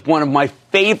checking in with one of my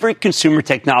favorite consumer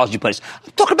technology places.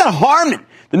 I'm talking about Harman,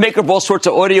 the maker of all sorts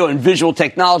of audio and visual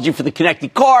technology for the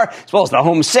connected car, as well as the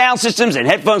home sound systems and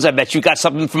headphones. I bet you got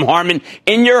something from Harman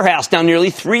in your house now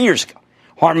nearly 3 years ago.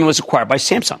 Harman was acquired by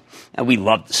Samsung, and we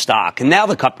loved the stock. And now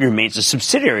the company remains a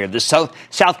subsidiary of the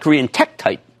South Korean tech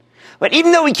titan. But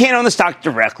even though we can't own the stock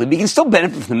directly, we can still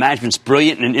benefit from the management's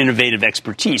brilliant and innovative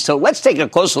expertise. So let's take a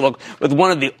closer look with one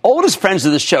of the oldest friends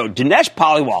of the show, Dinesh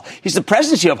Paliwal. He's the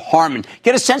president of Harman.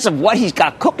 Get a sense of what he's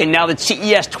got cooking now that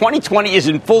CES 2020 is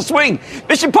in full swing.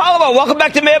 Mr. Paliwal, welcome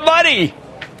back to Mad Money.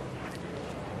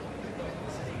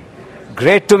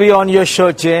 Great to be on your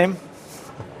show, Jim.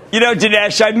 You know,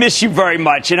 Dinesh, I miss you very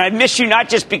much, and I miss you not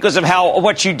just because of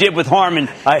what you did with Harman,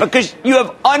 because you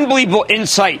have unbelievable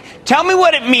insight. Tell me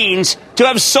what it means to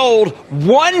have sold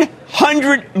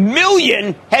 100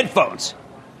 million headphones.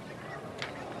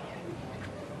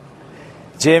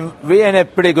 Jim, we're in a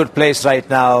pretty good place right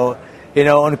now. You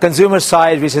know, on the consumer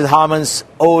side, which is Harman's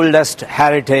oldest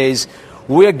heritage,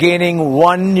 we're gaining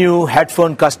one new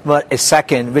headphone customer a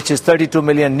second, which is 32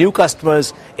 million new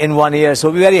customers in 1 year. So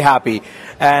we're very happy.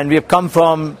 And we have come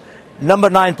from number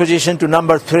 9 position to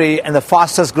number 3 and the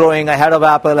fastest growing, ahead of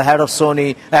Apple, ahead of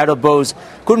Sony, ahead of Bose.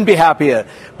 Couldn't be happier.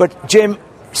 But Jim,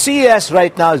 CES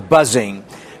right now is buzzing.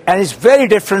 And it's very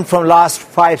different from last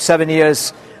 5-7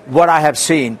 years, what I have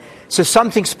seen. So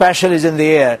something special is in the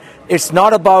air. It's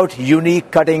not about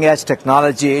unique cutting edge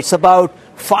technology. It's about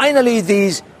finally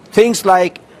these things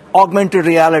like augmented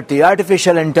reality,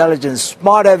 artificial intelligence,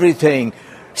 smart everything,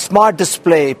 smart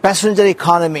display, passenger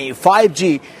economy,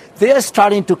 5G. They are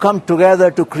starting to come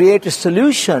together to create a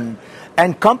solution.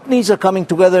 And companies are coming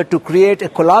together to create a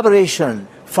collaboration,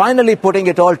 finally putting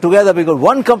it all together because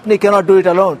one company cannot do it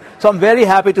alone. So I'm very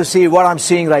happy to see what I'm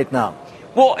seeing right now.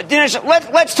 Well, Dinesh,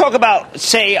 let's talk about,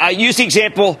 say, use the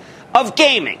example of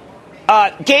gaming.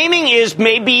 Gaming is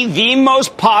maybe the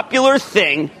most popular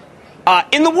thing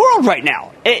in the world right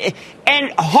now.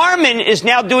 And Harman is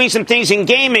now doing some things in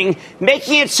gaming,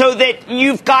 making it so that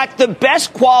you've got the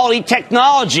best quality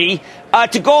technology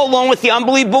to go along with the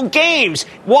unbelievable games.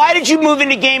 Why did you move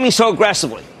into gaming so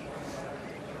aggressively?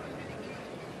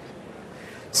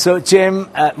 So, Jim,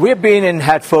 we've been in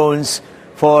headphones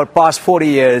for past 40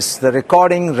 years. The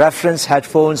recording reference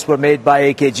headphones were made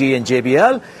by AKG and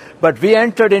JBL. But we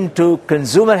entered into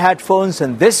consumer headphones,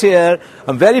 and this year,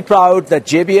 I'm very proud that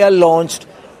JBL launched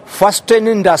first in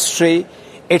industry.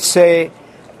 It's a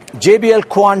JBL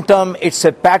Quantum. It's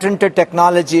a patented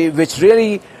technology which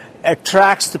really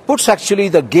puts actually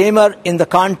the gamer in the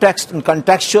context and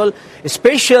contextual.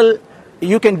 Spatial,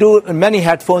 you can do many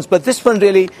headphones, but this one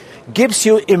really gives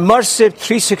you immersive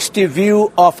 360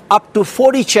 view of up to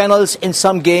 40 channels in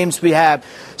some games we have.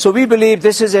 So we believe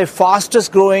this is a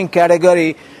fastest growing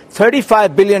category,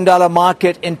 $35 billion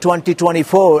market in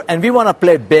 2024, and we want to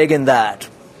play big in that.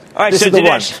 All right, so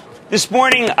Dinesh, this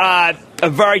morning,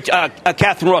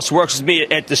 Catherine Ross, who works with me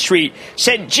at the street,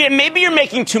 said, Jim, maybe you're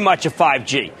making too much of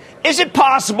 5G. Is it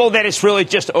possible that it's really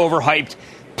just overhyped?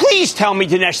 Please tell me,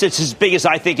 Dinesh, that's as big as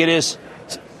I think it is.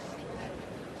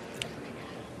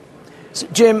 So,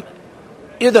 Jim,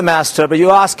 you're the master, but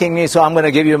you're asking me, so I'm going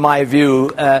to give you my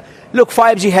view. Look,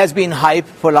 5G has been hype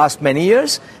for last many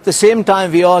years. At the same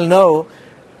time, we all know,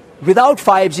 without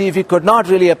 5G, we could not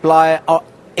really apply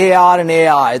AR and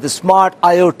AI, the smart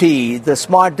IoT, the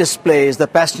smart displays, the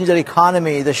passenger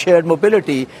economy, the shared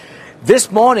mobility.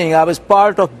 This morning, I was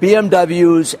part of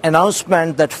BMW's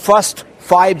announcement that first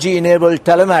 5G-enabled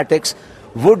telematics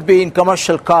would be in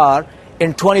commercial car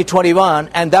in 2021,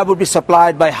 and that would be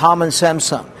supplied by Harman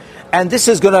Samsung. And this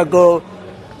is going to go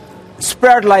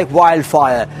spread like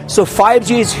wildfire. So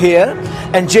 5G is here,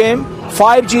 and Jim,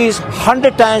 5G is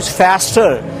 100 times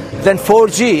faster than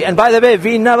 4G. And by the way,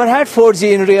 we never had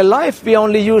 4G in real life. We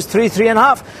only used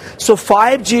 3.5. So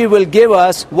 5G will give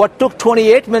us what took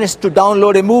 28 minutes to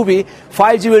download a movie.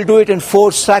 5G will do it in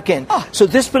 4 seconds. So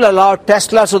this will allow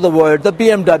Teslas of the world, the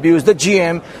BMWs, the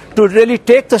GM, to really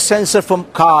take the sensor from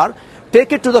car,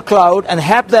 take it to the cloud, and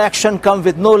have the action come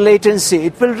with no latency.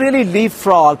 It will really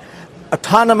leapfrog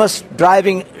autonomous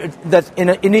driving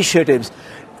initiatives,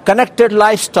 connected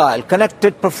lifestyle,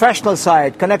 connected professional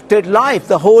side, connected life,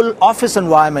 the whole office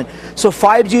environment. So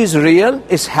 5G is real,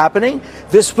 it's happening.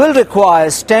 This will require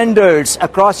standards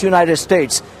across the United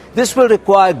States. This will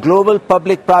require global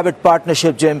public-private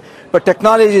partnership, Jim. But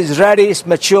technology is ready, it's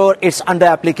mature, it's under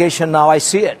application now. I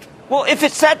see it. Well, if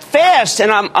it's that fast,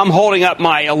 and I'm holding up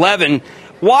my 11,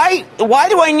 Why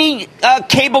do I need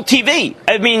cable TV?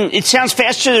 I mean, it sounds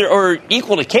faster or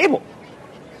equal to cable.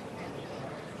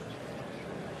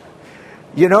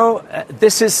 You know,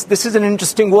 this is an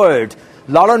interesting word.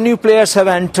 A lot of new players have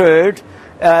entered.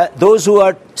 Those who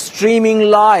are streaming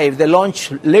live, they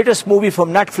launch latest movie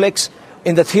from Netflix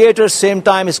in the theaters, same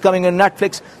time is coming on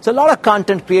Netflix. So a lot of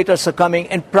content creators are coming.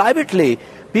 And privately,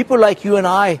 people like you and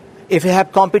I, if you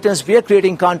have competence, we are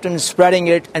creating content, spreading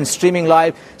it, and streaming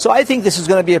live. So I think this is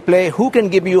going to be a play. Who can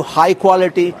give you high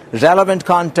quality, relevant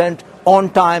content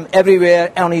on time,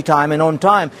 everywhere, anytime, and on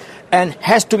time? And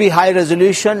has to be high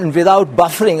resolution and without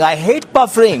buffering. I hate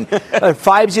buffering.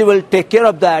 5G will take care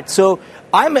of that. So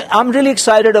I'm really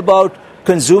excited about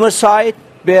consumer side,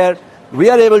 where we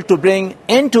are able to bring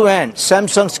end-to-end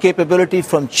Samsung's capability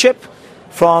from chip,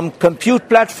 from compute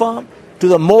platform, to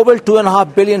the mobile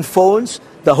 2.5 billion phones,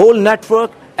 the whole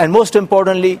network, and most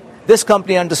importantly, this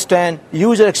company understands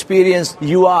user experience,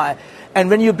 UI. And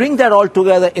when you bring that all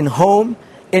together in home,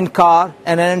 in car,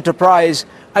 and an enterprise,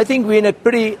 I think we're in a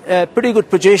pretty good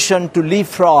position to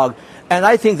leapfrog. And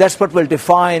I think that's what will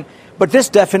define. But this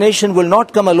definition will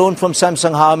not come alone from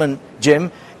Samsung Harman,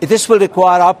 Jim. This will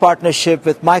require our partnership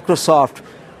with Microsoft,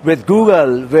 with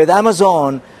Google, with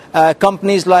Amazon,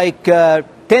 companies like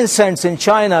Tencent in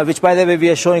China, which, by the way,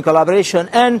 we are showing collaboration,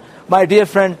 and my dear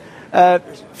friend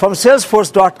from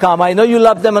Salesforce.com. I know you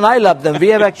love them and I love them. We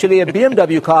have actually a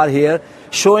BMW car here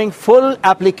showing full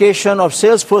application of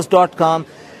Salesforce.com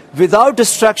without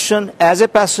distraction as a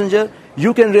passenger.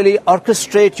 You can really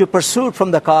orchestrate your pursuit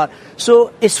from the car.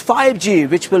 So it's 5G,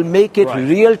 which will make it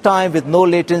real time with no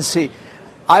latency.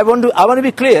 I want to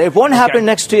be clear. It won't happen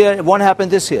next year. It won't happen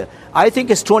this year. I think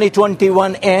it's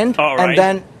 2021 end, and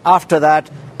then after that,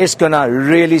 it's going to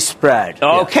really spread.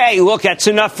 Okay, look, that's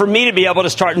enough for me to be able to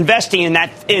start investing in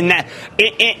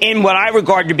what I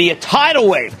regard to be a tidal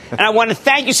wave. And I want to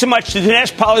thank you so much to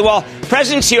Dinesh Paliwal,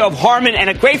 President and CEO of Harman, and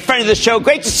a great friend of the show.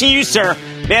 Great to see you, sir.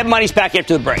 Mad Money's back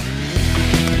after the break.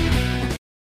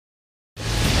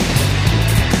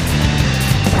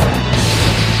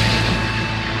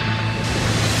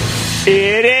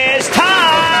 It is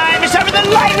time! It's time for the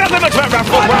lightning round!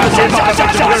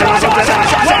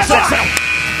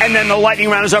 And then the lightning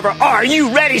round is over. Are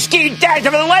you ready, Ski Dad?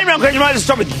 Time for the lightning round. Because you might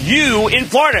start with you in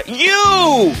Florida.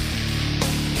 You!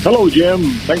 Hello, Jim.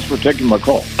 Thanks for taking my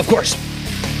call. Of course.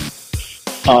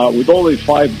 With all the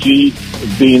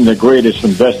 5G being the greatest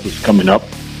investors coming up,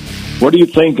 what do you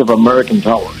think of American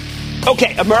Tower?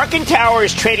 Okay, American Tower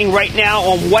is trading right now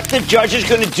on what the judge is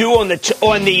going to do on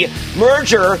the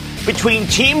merger between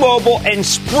T-Mobile and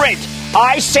Sprint.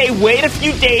 I say wait a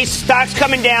few days, stock's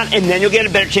coming down, and then you'll get a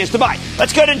better chance to buy.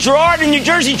 Let's go to Gerard in New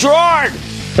Jersey. Gerard!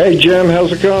 Hey, Jim,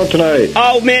 how's it going tonight?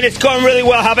 Oh, man, it's going really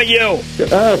well. How about you?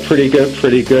 Pretty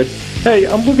good. Hey,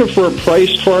 I'm looking for a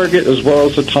price target as well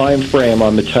as a time frame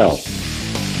on Mattel.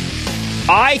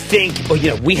 I think,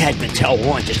 we had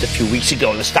Mattel on just a few weeks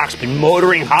ago, and the stock's been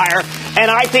motoring higher, and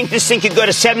I think this thing could go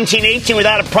to 17, 18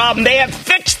 without a problem. They have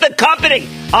fixed the company.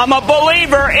 I'm a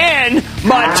believer in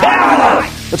Mattel.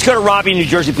 Let's go to Robbie in New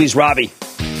Jersey, please, Robbie.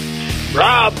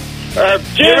 Rob. Jim,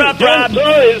 You're up, Rob.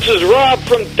 This is Rob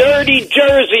from Dirty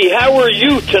Jersey. How are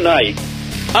you tonight?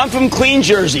 I'm from Clean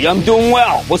Jersey. I'm doing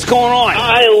well. What's going on?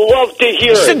 I love to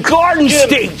hear it's it. It's the Garden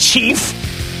State, Chief.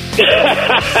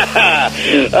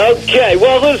 Okay,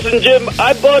 well, listen, Jim,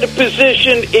 I bought a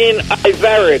position in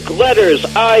Iveric, letters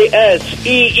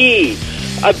ISEE.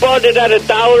 I bought it at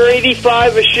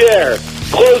 $1.85 a share.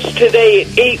 Closed today at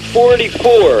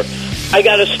 $8.44. I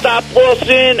got a stop loss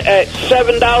in at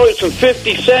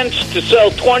 $7.50 to sell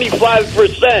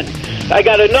 25%. I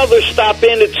got another stop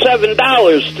in at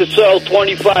 $7 to sell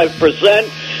 25%.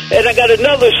 And I got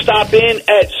another stop in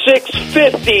at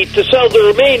 $6.50 to sell the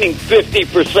remaining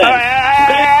 50%.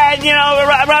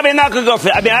 Robbie, I'm not going to go for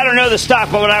that. I mean, I don't know the stock,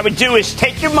 but what I would do is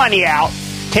take your money out,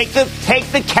 take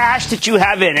the cash that you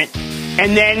have in it,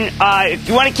 and then if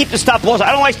you want to keep the stop loss,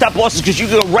 I don't like stop losses because you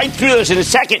can go right through those in a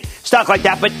second, stock like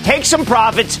that, but take some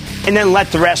profits and then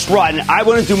let the rest run. I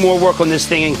want to do more work on this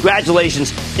thing, and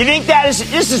congratulations. You think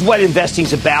this is what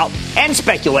investing's about, and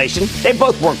speculation. They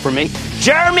both work for me.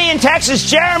 Jeremy in Texas.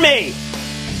 Jeremy!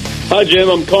 Hi, Jim.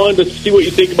 I'm calling to see what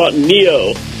you think about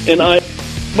NEO.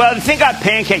 Well, the thing got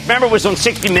pancaked. Remember, it was on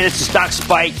 60 Minutes. The stock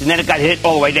spiked, and then it got hit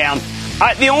all the way down.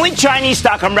 The only Chinese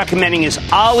stock I'm recommending is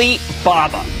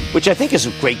Alibaba, which I think is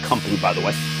a great company, by the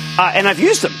way. And I've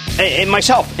used them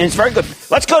myself, and it's very good.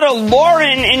 Let's go to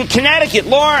Lauren in Connecticut.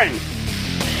 Lauren.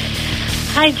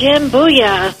 Hi, Jim.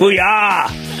 Booyah.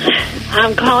 Booyah.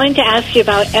 I'm calling to ask you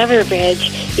about Everbridge,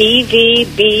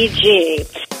 EVBG.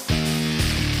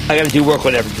 I got to do work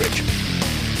on Everbridge.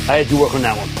 I had to do work on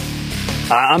that one.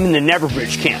 I'm in the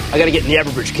Neverbridge camp. I got to get in the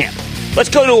Everbridge camp. Let's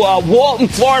go to Walt in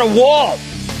Florida. Walt.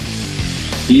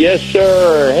 Yes,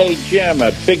 sir. Hey, Jim,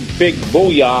 a big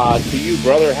booyah to you,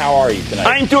 brother. How are you tonight?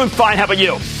 I'm doing fine. How about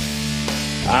you?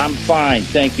 I'm fine.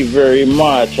 Thank you very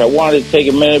much. I wanted to take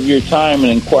a minute of your time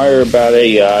and inquire about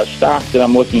a stock that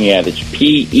I'm looking at. It's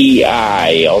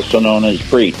PEI, also known as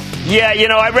PREIT. Yeah,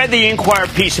 I read the Inquirer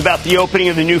piece about the opening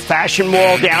of the new fashion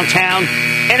mall downtown,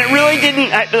 and it really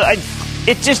didn't,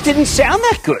 it just didn't sound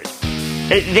that good.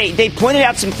 They pointed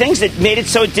out some things that made it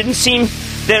so it didn't seem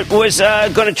that was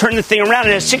going to turn the thing around.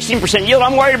 It has 16% yield.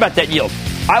 I'm worried about that yield.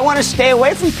 I want to stay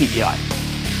away from PEI.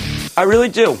 I really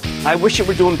do. I wish it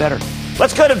were doing better.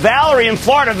 Let's go to Valerie in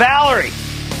Florida. Valerie.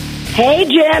 Hey,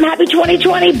 Jim. Happy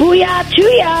 2020. Booyah to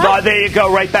ya. Oh, there you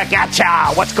go. Right back at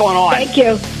ya. What's going on? Thank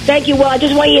you. Well, I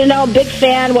just want you to know, I'm a big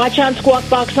fan. Watch on Squawk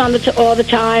Box all the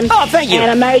time. Oh, thank you.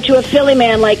 And I'm married to a Philly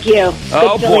man like you.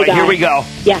 Oh, boy. Here we go.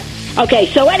 Yeah. Okay,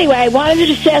 so anyway, I wanted to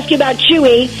just ask you about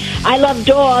Chewy. I love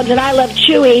dogs, and I love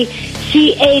Chewy.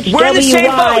 CHWY. We're in the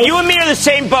same boat. You and me are in the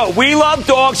same boat. We love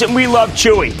dogs, and we love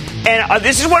Chewy. And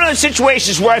this is one of those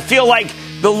situations where I feel like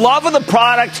the love of the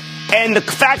product and the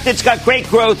fact that it's got great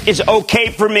growth is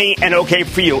okay for me and okay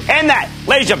for you. And that,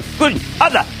 ladies and gentlemen, good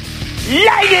of the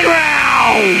Lightning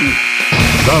Round!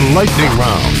 The Lightning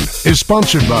Round is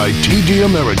sponsored by TD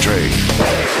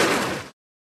Ameritrade.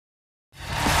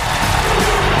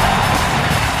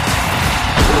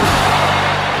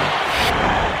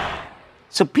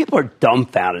 So people are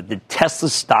dumbfounded that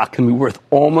Tesla's stock can be worth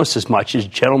almost as much as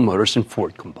General Motors and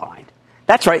Ford combined.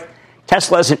 That's right.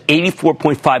 Tesla has an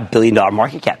 $84.5 billion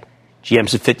market cap.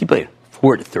 GM's at $50 billion.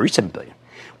 Ford at $37 billion.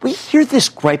 We hear this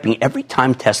griping every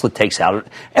time Tesla takes out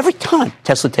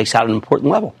an important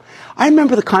level. I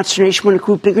remember the consternation when it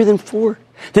grew bigger than Ford,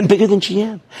 then bigger than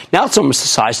GM. Now it's almost the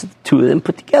size of the two of them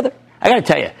put together. I got to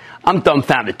tell you, I'm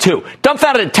dumbfounded too.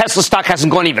 Dumbfounded that Tesla stock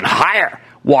hasn't gone even higher.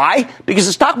 Why? Because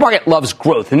the stock market loves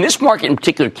growth, and this market in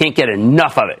particular can't get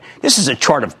enough of it. This is a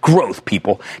chart of growth,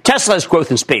 people. Tesla has growth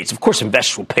in spades. Of course,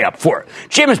 investors will pay up for it.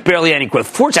 GM has barely any growth.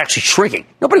 Ford's actually shrinking.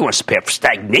 Nobody wants to pay up for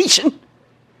stagnation.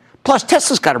 Plus,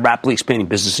 Tesla's got a rapidly expanding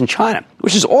business in China,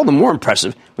 which is all the more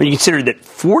impressive when you consider that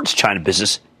Ford's China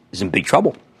business is in big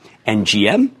trouble. And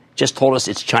GM just told us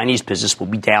its Chinese business will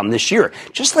be down this year.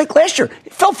 Just like last year,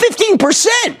 it fell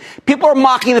 15%. People are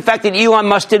mocking the fact that Elon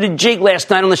Musk did a jig last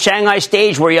night on the Shanghai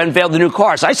stage where he unveiled the new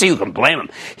cars. I say you can blame him.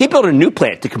 He built a new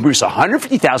plant that can produce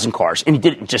 150,000 cars, and he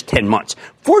did it in just 10 months.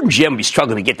 Ford and GM will be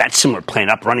struggling to get that similar plant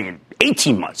up running in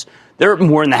 18 months. They're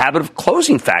more in the habit of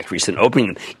closing factories than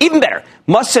opening them. Even better,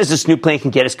 Musk says this new plant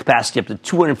can get its capacity up to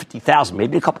 250,000,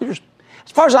 maybe in a couple of years.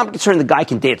 As far as I'm concerned, the guy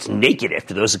can dance naked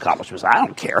after those accomplishments. I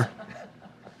don't care.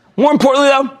 More importantly,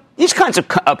 though, these kinds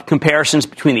of comparisons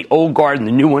between the old guard and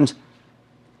the new ones,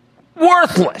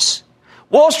 worthless.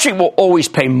 Wall Street will always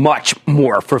pay much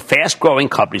more for fast-growing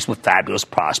companies with fabulous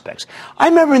prospects. I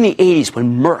remember in the 80s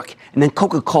when Merck and then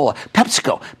Coca-Cola,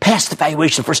 PepsiCo passed the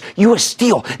valuation first, U.S.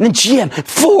 Steel, and then GM,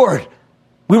 Ford.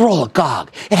 We were all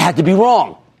agog. It had to be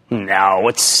wrong. No,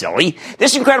 it's silly.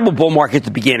 This incredible bull market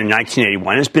that began in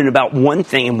 1981 has been about one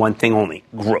thing and one thing only,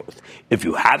 growth. If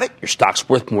you have it, your stock's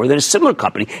worth more than a similar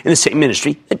company in the same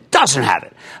industry that doesn't have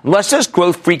it. Unless those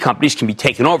growth-free companies can be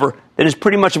taken over, then it's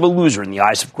pretty much of a loser in the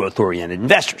eyes of growth-oriented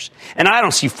investors. And I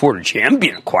don't see Ford or GM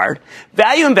being acquired.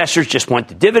 Value investors just want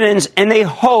the dividends, and they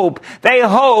hope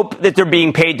that they're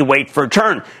being paid to wait for a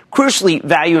turn. Crucially,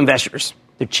 value investors,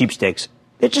 they're cheapskates.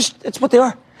 That's what they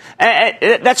are.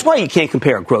 That's why you can't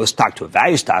compare a growth stock to a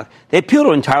value stock. They appeal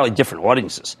to entirely different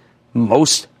audiences.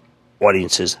 Most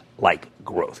audiences like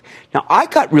growth. Now, I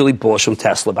got really bullish on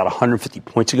Tesla about 150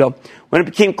 points ago when it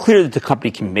became clear that the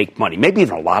company can make money, maybe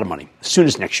even a lot of money, as soon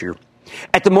as next year.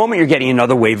 At the moment, you're getting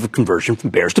another wave of conversion from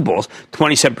bears to bulls.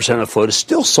 27% of the float is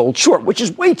still sold short, which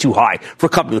is way too high for a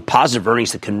company with positive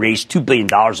earnings that can raise $2 billion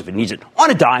if it needs it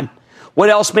on a dime. What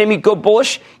else made me go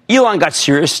bullish? Elon got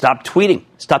serious, stopped tweeting,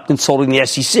 stopped consulting the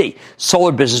SEC.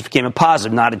 Solar business became a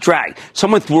positive, not a drag.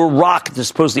 Someone threw a rock at the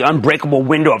supposedly unbreakable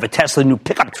window of a Tesla new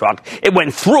pickup truck. It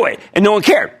went through it, and no one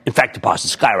cared. In fact,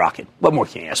 deposits skyrocketed. What more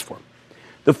can you ask for?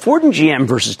 The Ford and GM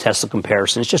versus Tesla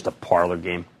comparison is just a parlor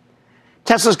game.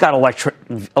 Tesla's got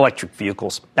electric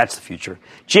vehicles. That's the future.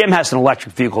 GM has an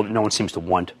electric vehicle that no one seems to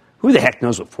want. Who the heck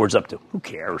knows what Ford's up to? Who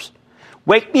cares?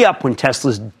 Wake me up when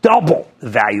Tesla's double the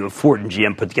value of Ford and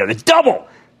GM put together. It's double!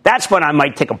 That's when I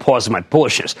might take a pause in my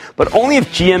bullishness. But only if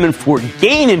GM and Ford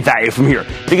gain in value from here.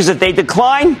 Because if they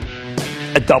decline,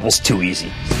 a double's too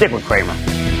easy. Stick with Cramer.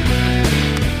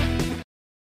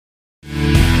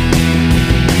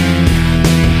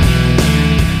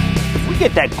 If we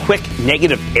get that quick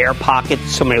negative air pocket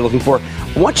somebody looking for,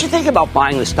 I want you to think about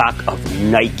buying the stock of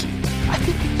Nike. I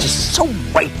think it's just so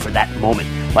right for that moment.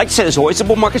 Like I said, there's always a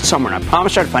bull market somewhere, and I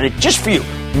promise I'll find it just for you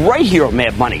right here on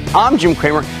Mad Money. I'm Jim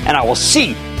Cramer, and I will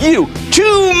see you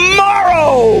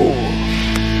tomorrow.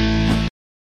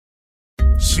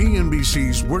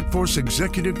 CNBC's Workforce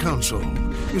Executive Council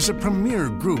is a premier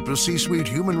group of C-suite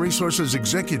human resources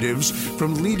executives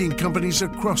from leading companies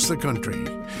across the country.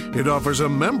 It offers a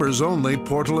members-only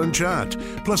portal and chat,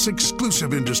 plus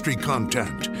exclusive industry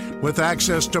content, with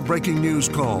access to breaking news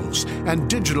calls and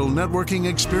digital networking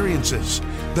experiences.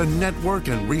 The network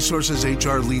and resources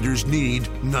HR leaders need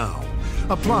now.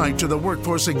 Apply to the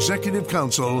Workforce Executive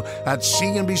Council at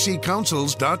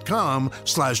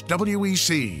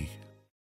cnbccouncils.com/WEC.